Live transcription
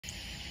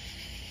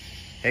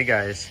Hey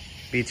guys,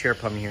 Beats here,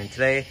 Plumbing here, and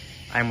today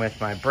I'm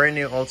with my brand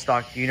new old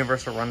stock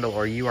Universal Rundle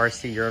or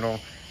URC urinal.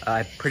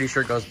 I'm pretty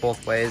sure it goes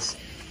both ways.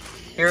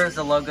 Here is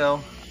the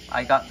logo.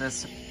 I got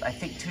this, I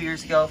think 2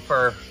 years ago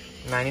for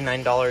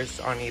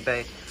 $99 on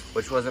eBay,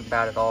 which wasn't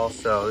bad at all.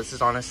 So this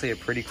is honestly a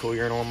pretty cool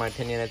urinal in my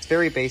opinion. It's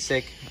very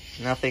basic,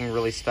 nothing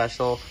really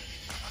special.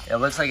 It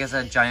looks like it's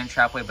a giant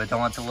trapway, but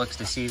don't let the looks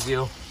deceive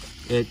you.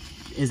 It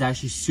is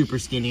actually super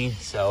skinny.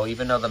 So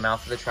even though the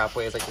mouth of the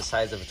trapway is like the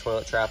size of a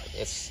toilet trap,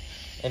 it's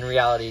in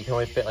reality, you can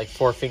only fit like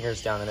 4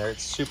 fingers down in there.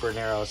 It's super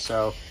narrow.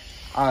 So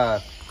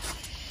I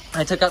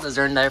took out the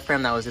Zern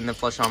diaphragm that was in the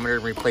flushometer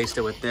and replaced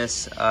it with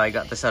this. I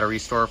got this at a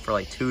restore for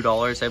like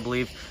 $2, I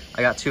believe.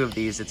 I got 2 of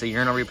these. It's a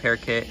urinal repair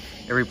kit.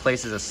 It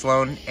replaces a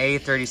Sloan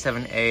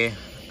A37A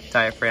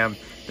diaphragm.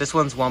 This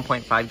one's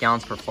 1.5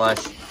 gallons per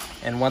flush.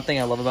 And one thing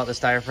I love about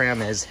this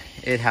diaphragm is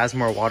it has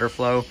more water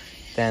flow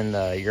than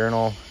the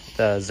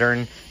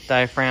Zern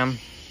diaphragm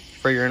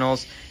for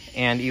urinals.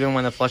 And even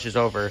when the flush is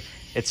over,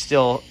 it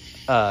still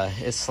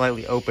is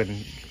slightly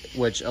open,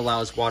 which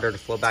allows water to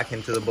flow back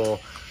into the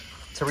bowl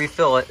to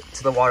refill it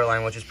to the water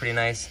line, which is pretty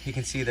nice. You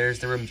can see there's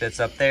the rim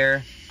bits up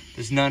there.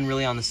 There's none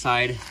really on the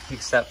side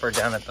except for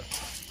down at the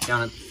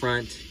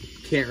front.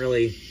 Can't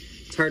really,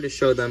 it's hard to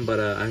show them, but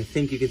I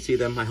think you can see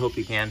them. I hope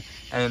you can.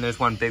 And then there's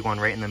one big one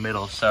right in the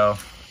middle. So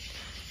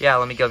yeah,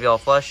 let me give you all a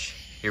flush.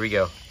 Here we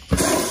go.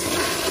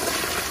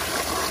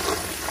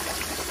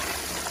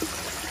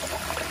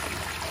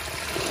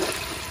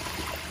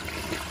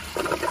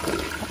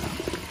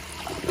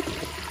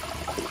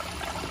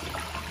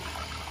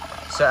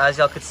 So as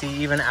y'all could see,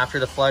 even after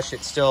the flush,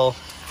 it still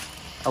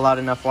allowed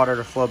enough water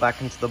to flow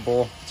back into the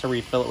bowl to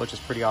refill it, which is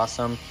pretty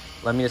awesome.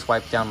 Let me just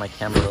wipe down my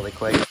camera really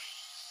quick.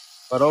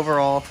 But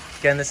overall,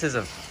 again, this is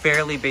a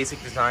fairly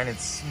basic design.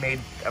 It's made,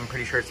 I'm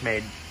pretty sure it's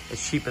made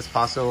as cheap as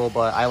possible,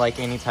 but I like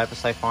any type of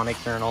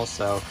siphonic urinal,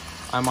 so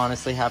I'm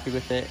honestly happy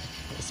with it,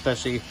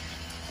 especially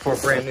for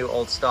brand new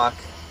old stock.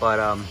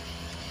 But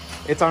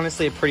it's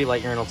honestly a pretty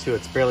light urinal too.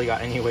 It's barely got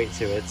any weight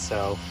to it,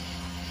 so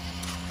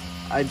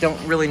I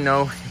don't really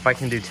know if I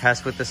can do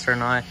tests with this or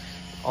not.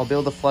 I'll be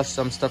able to flush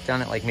some stuff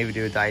down it, like maybe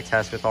do a dye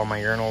test with all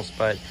my urinals.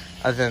 But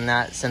other than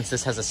that, since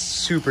this has a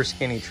super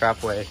skinny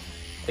trapway,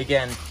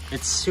 again,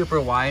 it's super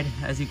wide,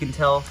 as you can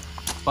tell,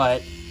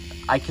 but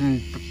I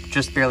can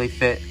just barely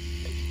fit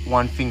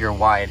 1 finger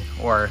wide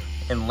or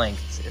in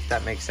length, if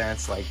that makes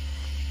sense. Like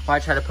if I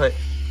try to put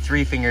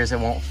 3 fingers, it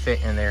won't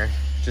fit in there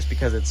just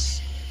because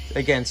it's,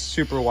 again,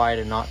 super wide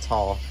and not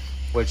tall,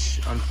 which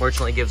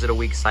unfortunately gives it a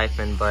weak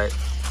siphon. But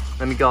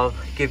let me go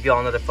give y'all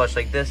another flush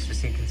like this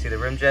just so you can see the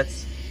rim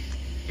jets.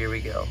 Here we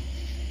go.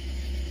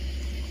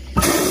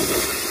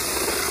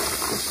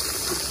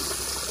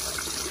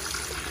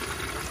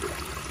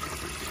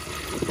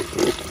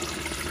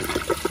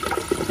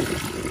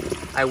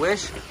 I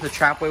wish the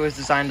trapway was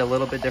designed a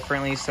little bit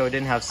differently so it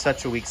didn't have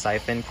such a weak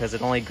siphon, because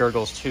it only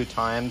gurgles 2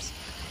 times,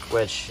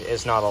 which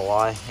is not a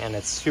lot, and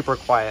it's super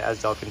quiet,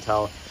 as y'all can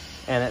tell.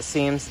 And it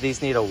seems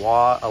these need a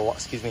lot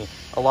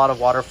of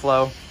water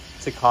flow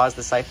to cause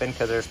the siphon,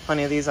 because there's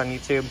plenty of these on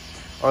YouTube,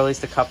 or at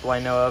least a couple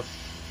I know of,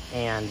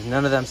 and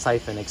none of them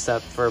siphon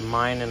except for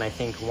mine and I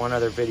think one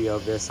other video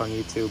of this on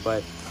YouTube.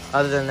 But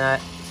other than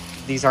that,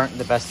 these aren't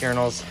the best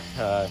urinals.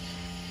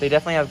 They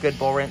definitely have good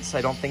bowl rinse.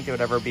 I don't think there would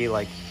ever be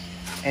like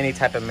any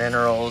type of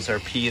minerals or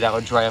pee that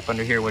would dry up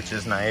under here, which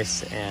is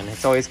nice. And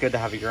it's always good to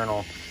have a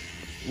urinal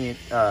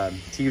to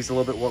use a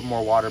little bit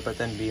more water, but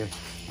then be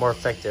more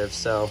effective.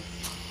 So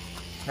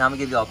now I'm gonna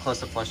give you all a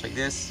close-up flush like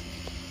this.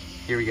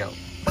 Here we go.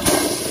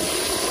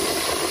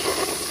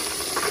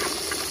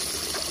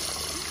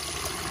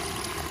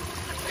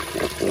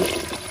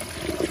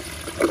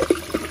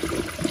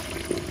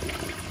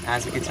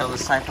 As you can tell, the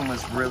siphon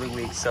was really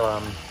weak,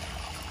 so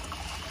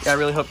yeah, I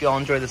really hope you all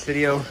enjoyed this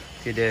video.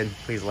 If you did,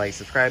 please like,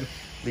 subscribe,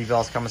 leave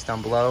y'all's comments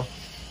down below,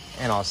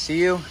 and I'll see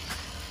you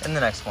in the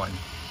next one.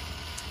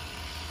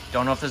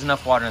 Don't know if there's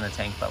enough water in the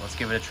tank, but let's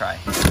give it a try.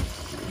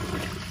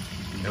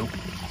 Nope.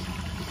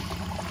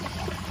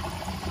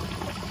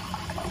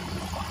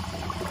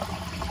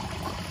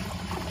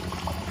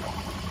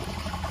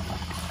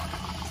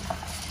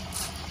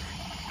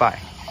 Bye.